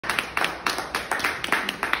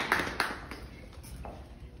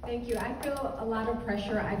Thank you. I feel a lot of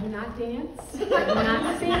pressure. I do not dance. I do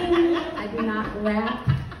not sing. I do not rap.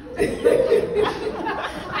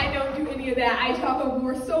 I don't do any of that. I talk of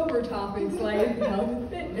more sober topics like health and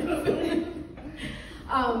fitness.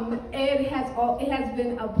 It has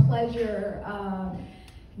been a pleasure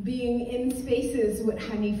being in spaces with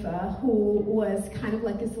Hanifa, who was kind of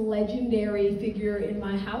like this legendary figure in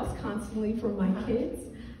my house constantly for my kids.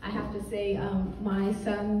 I have to say, my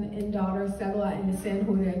son and daughter, Sebla and Nissen,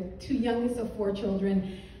 who are the two youngest of 4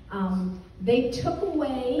 children, they took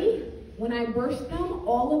away, when I birthed them,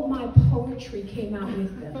 all of my poetry came out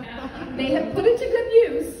with them. They have put it to good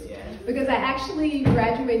use, because I actually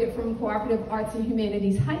graduated from Cooperative Arts and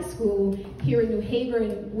Humanities High School here in New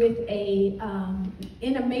Haven with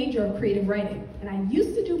in a major of creative writing. And I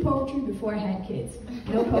used to do poetry before I had kids.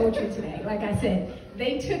 No poetry today. Like I said,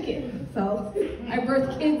 they took it. So I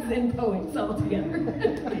birthed kids and poets all together.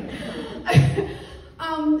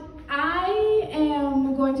 I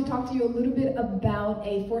am going to talk to you a little bit about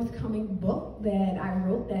a forthcoming book that I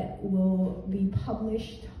wrote that will be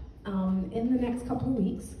published in the next couple of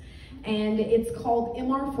weeks. And it's called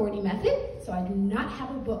MR40 Method. So I do not have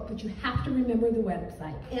a book, but you have to remember the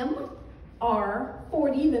website,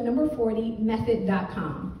 MR40, the number 40,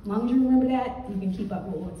 method.com. As long as you remember that, you can keep up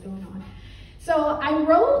with what's going on. So I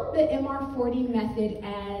wrote the MR40 method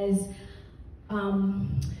as,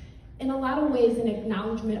 in a lot of ways, an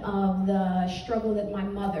acknowledgement of the struggle that my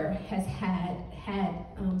mother has had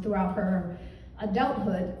throughout her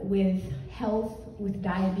adulthood with health, with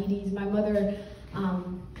diabetes. My mother,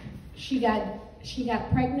 she got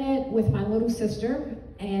pregnant with my little sister,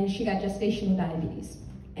 and she got gestational diabetes,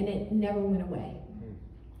 and it never went away.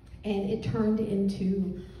 And it turned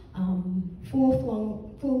into full-blown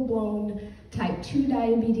type 2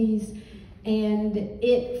 diabetes, and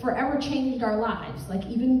it forever changed our lives. Like,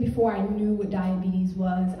 even before I knew what diabetes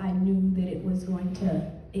was, I knew that it was going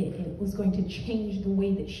to change the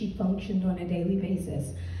way that she functioned on a daily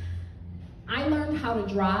basis. I learned how to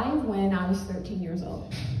drive when I was 13 years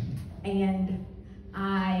old. And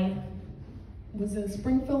I was in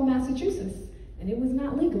Springfield, Massachusetts, and it was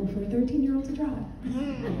not legal for a 13-year-old to drive.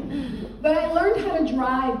 But I learned how to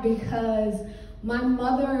drive because my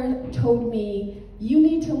mother told me, you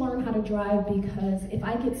need to learn how to drive because if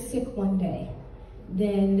I get sick one day,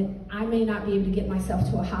 then I may not be able to get myself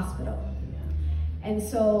to a hospital. And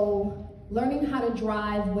so learning how to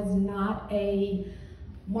drive was not a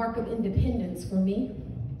mark of independence for me.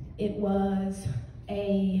 It was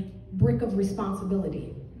a brick of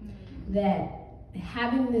responsibility, that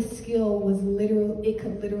having this skill was it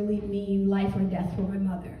could literally mean life or death for my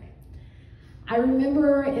mother. I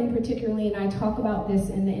remember, and particularly, and I talk about this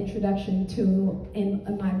in the introduction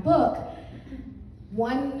in my book,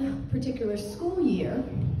 one particular school year,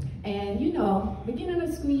 and you know, beginning of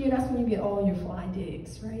the school year, that's when you get all your fly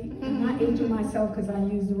digs, right? I'm not aging myself because I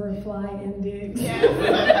use the word fly and digs. Yeah.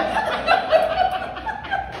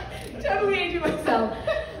 Totally aging myself.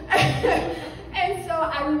 And so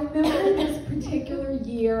I remember this particular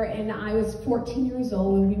year, and I was 14 years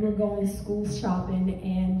old, and we were going school shopping,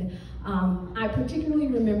 and I particularly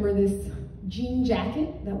remember this jean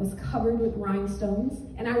jacket that was covered with rhinestones,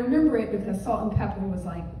 and I remember it because salt and pepper was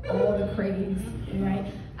like all the craze,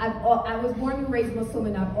 right? I was born and raised Muslim,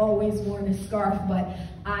 and I've always worn a scarf, but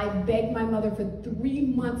I begged my mother for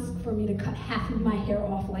 3 months for me to cut half of my hair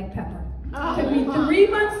off like pepper. It took me 3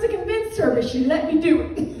 months to convince her, but she let me do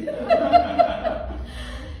it.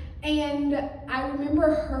 And I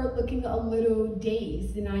remember her looking a little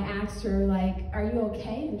dazed, and I asked her, like, are you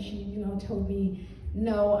okay? And she, told me,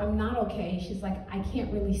 no, I'm not okay. She's like, I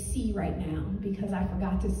can't really see right now because I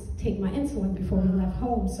forgot to take my insulin before we left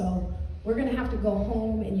home, so we're gonna have to go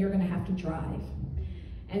home and you're gonna have to drive.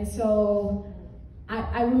 And so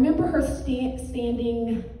I remember her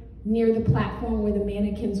standing near the platform where the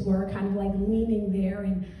mannequins were, kind of like leaning there,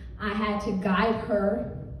 and I had to guide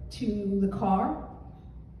her to the car,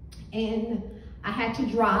 and I had to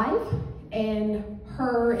drive, and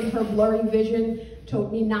her, in her blurry vision,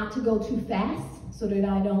 told me not to go too fast so that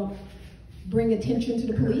I don't bring attention to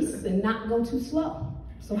the police, and not go too slow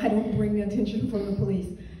so I don't bring attention from the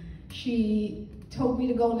police. She told me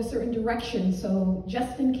to go in a certain direction, so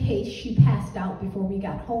just in case she passed out before we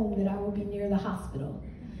got home, that I would be near the hospital.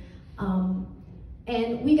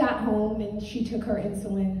 And we got home, and she took her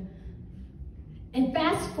insulin. And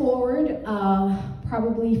fast forward,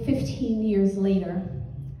 probably 15 years later,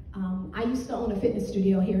 I used to own a fitness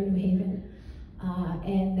studio here in New Haven.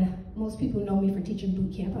 And most people know me for teaching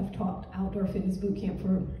boot camp. I've taught outdoor fitness boot camp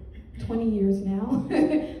for 20 years now,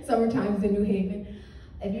 summer times in New Haven.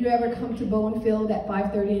 If you ever come to Bowen Field at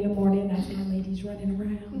 5:30 in the morning, that's my ladies running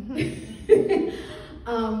around.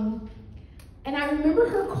 And I remember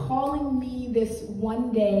her calling me this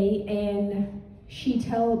one day, and she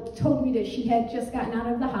told me that she had just gotten out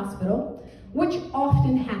of the hospital, which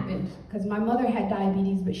often happened, because my mother had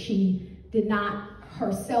diabetes, but she did not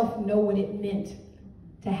herself know what it meant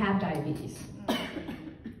to have diabetes.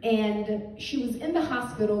 And she was in the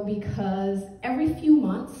hospital because every few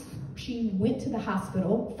months, she went to the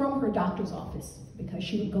hospital from her doctor's office, because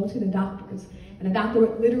she would go to the doctors, and the doctor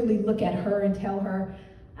would literally look at her and tell her,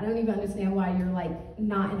 I don't even understand why you're like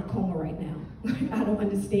not in a coma right now. I don't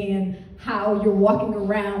understand how you're walking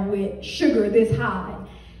around with sugar this high.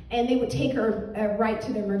 And they would take her right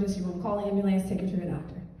to the emergency room, call an ambulance, take her to the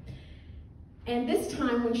doctor. And this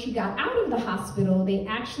time when she got out of the hospital, they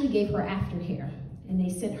actually gave her aftercare. And they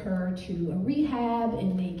sent her to a rehab,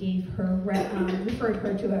 and they gave her, referred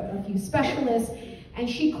her to a few specialists. And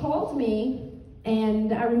she called me,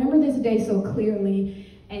 and I remember this day so clearly,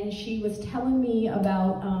 and she was telling me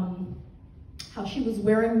about how she was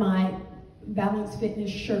wearing my Balance Fitness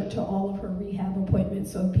shirt to all of her rehab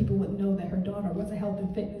appointments so people would know that her daughter was a health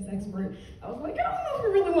and fitness expert. I was like, I don't know if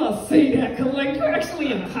you really want to say that, because like, you're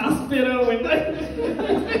actually in the hospital, and it's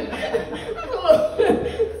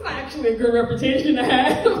not actually a good reputation to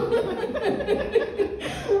have.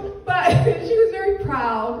 But she was very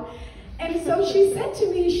proud. And so she said to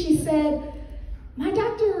me, she said, my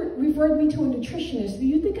doctor referred me to a nutritionist. Do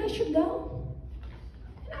you think I should go?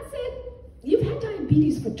 And I said, you've had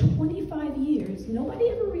diabetes for 25 years. Nobody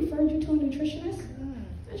ever referred you to a nutritionist?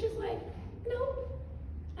 And she's like, no.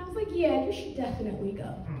 I was like, yeah, you should definitely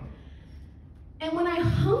go. And when I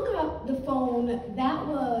hung up the phone, that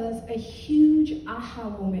was a huge aha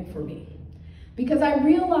moment for me. Because I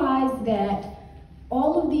realized that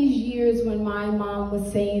all of these years when my mom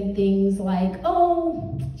was saying things like,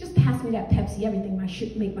 oh, just pass me that Pepsi, everything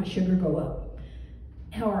make my sugar go up.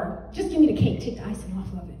 Or just give me the cake, take the icing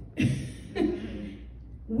off of it.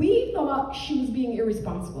 We thought she was being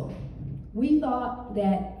irresponsible. We thought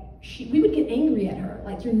that we would get angry at her,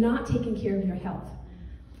 like, you're not taking care of your health.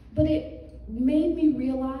 But it made me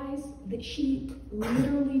realize that she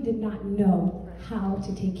literally did not know how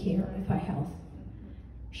to take care of her health.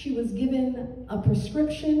 She was given a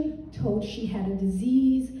prescription, told she had a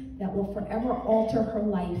disease that will forever alter her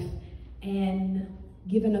life, and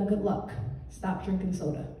given a good luck, stop drinking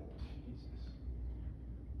soda.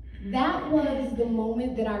 That was the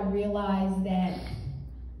moment that I realized that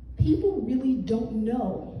people really don't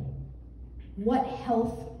know what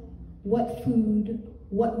health, what food,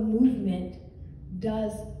 what movement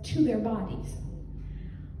does to their bodies.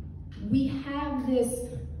 We have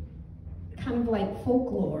this kind of like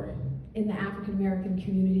folklore in the African American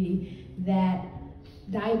community that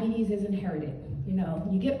diabetes is inherited. You know,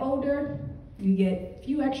 you get older, you get a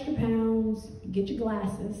few extra pounds, you get your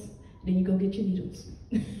glasses, then you go get your needles.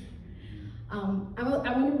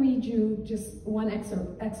 I want to read you just one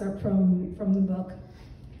excerpt from the book.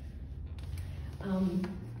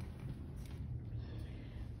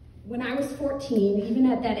 When I was 14, even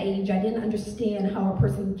at that age, I didn't understand how a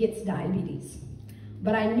person gets diabetes.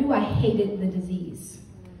 But I knew I hated the disease.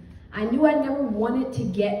 I knew I never wanted to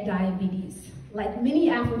get diabetes. Like many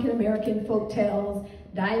African American folktales,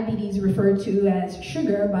 diabetes, referred to as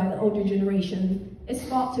sugar by the older generation, is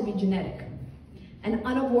thought to be genetic. An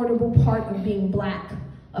unavoidable part of being Black,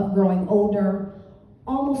 of growing older,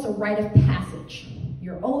 almost a rite of passage.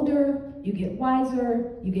 You're older, you get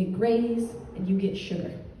wiser, you get grays, and you get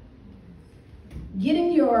sugar.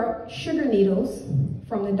 Getting your sugar needles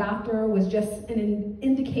from the doctor was just an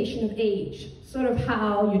indication of age, sort of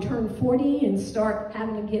how you turn 40 and start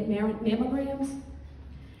having to get mammograms.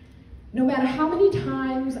 No matter how many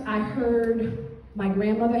times I heard my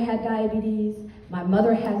grandmother had diabetes, my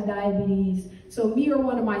mother has diabetes, so me or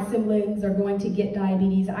one of my siblings are going to get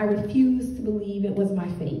diabetes, I refused to believe it was my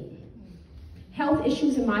fate. Health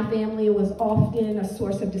issues in my family was often a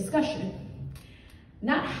source of discussion.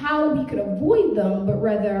 Not how we could avoid them, but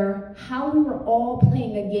rather how we were all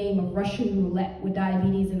playing a game of Russian roulette with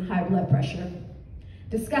diabetes and high blood pressure.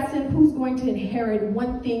 Discussing who's going to inherit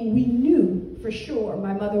one thing we knew for sure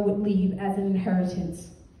my mother would leave as an inheritance.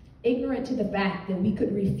 Ignorant to the fact that we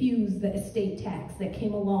could refuse the estate tax that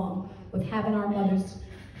came along with having our mother's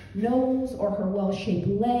nose or her well-shaped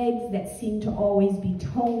legs that seemed to always be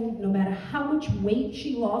toned no matter how much weight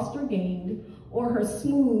she lost or gained, or her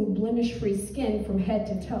smooth, blemish-free skin from head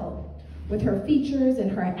to toe. With her features and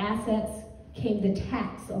her assets came the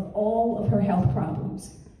tax of all of her health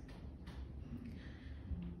problems.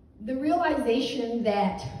 The realization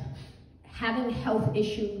that having health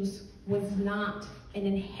issues was not an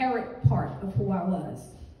inherent part of who I was.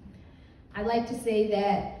 I like to say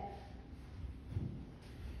that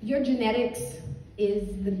your genetics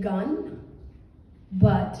is the gun,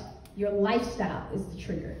 but your lifestyle is the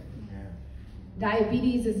trigger.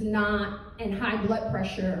 Diabetes is not, and high blood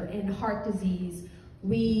pressure and heart disease.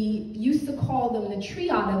 We used to call them the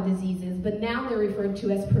triad of diseases, but now they're referred to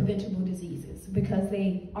as preventable diseases because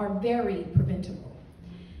they are very preventable.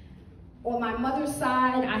 On my mother's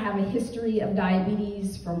side, I have a history of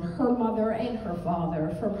diabetes from her mother and her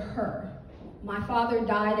father, from her. My father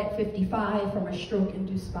died at 55 from a stroke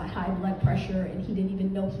induced by high blood pressure, and he didn't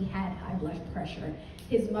even know he had high blood pressure.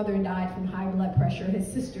 His mother died from high blood pressure. His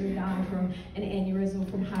sister died from an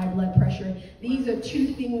aneurysm from high blood pressure. These are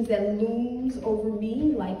two things that looms over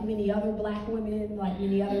me, like many other black women, like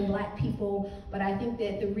many other black people. But I think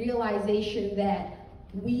that the realization that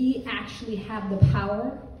we actually have the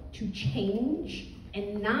power to change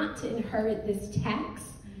and not to inherit this tax,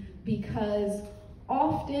 because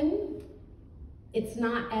often it's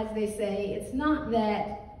not, as they say, it's not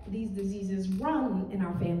that these diseases run in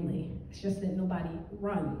our family. It's just that nobody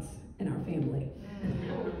runs in our family.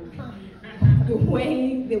 The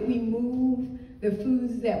way that we move, the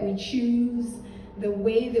foods that we choose, the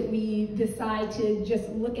way that we decide to just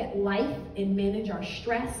look at life and manage our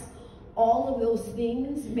stress, all of those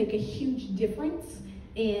things make a huge difference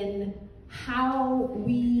in how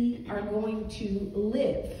we are going to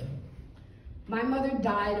live. My mother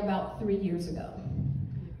died about 3 years ago,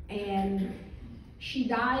 and she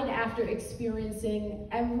died after experiencing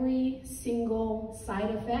every single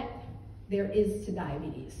side effect there is to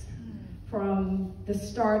diabetes. From the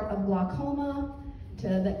start of glaucoma to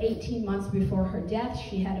the 18 months before her death,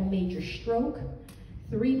 she had a major stroke.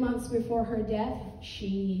 3 months before her death,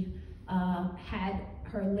 she had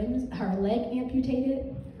her leg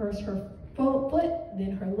amputated, first her foot,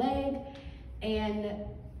 then her leg, and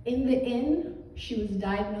in the end, she was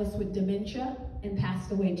diagnosed with dementia and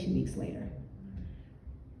passed away 2 weeks later.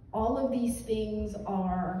 All of these things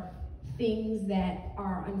are things that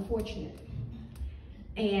are unfortunate.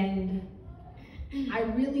 And I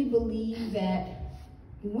really believe that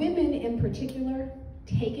women in particular,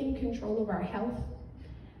 taking control of our health,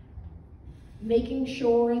 making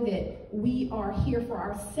sure that we are here for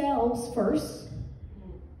ourselves first,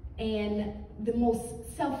 and the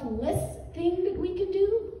most selfless thing that we can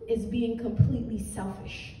do is being completely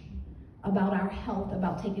selfish about our health,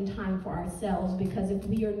 about taking time for ourselves, because if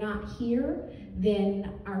we are not here,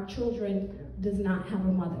 then our children does not have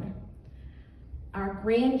a mother. Our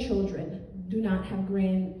grandchildren do not have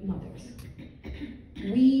grandmothers.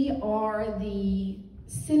 We are the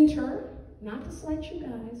center, not to slight you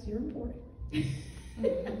guys, you're important.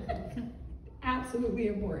 Absolutely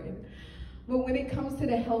important. But when it comes to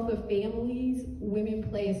the health of families, women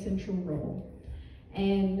play a central role.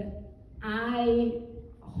 And I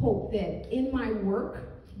hope that in my work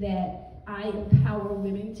that I empower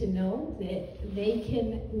women to know that they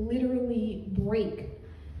can literally break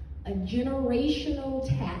a generational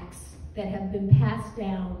tax that have been passed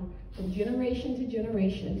down from generation to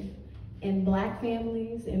generation in black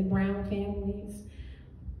families and brown families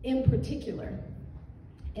in particular.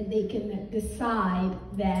 And they can decide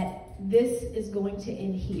that this is going to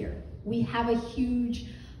end here. We have a huge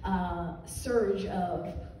surge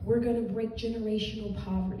of, we're gonna break generational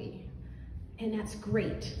poverty. And that's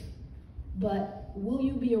great. But will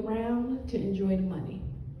you be around to enjoy the money?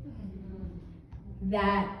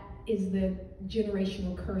 That is the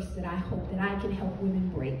generational curse that I hope that I can help women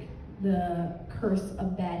break. The curse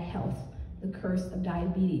of bad health, the curse of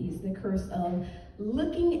diabetes, the curse of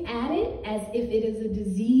looking at it as if it is a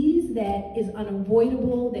disease that is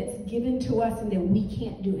unavoidable, that's given to us, and that we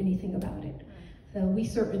can't do anything about it. So we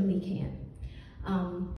certainly can.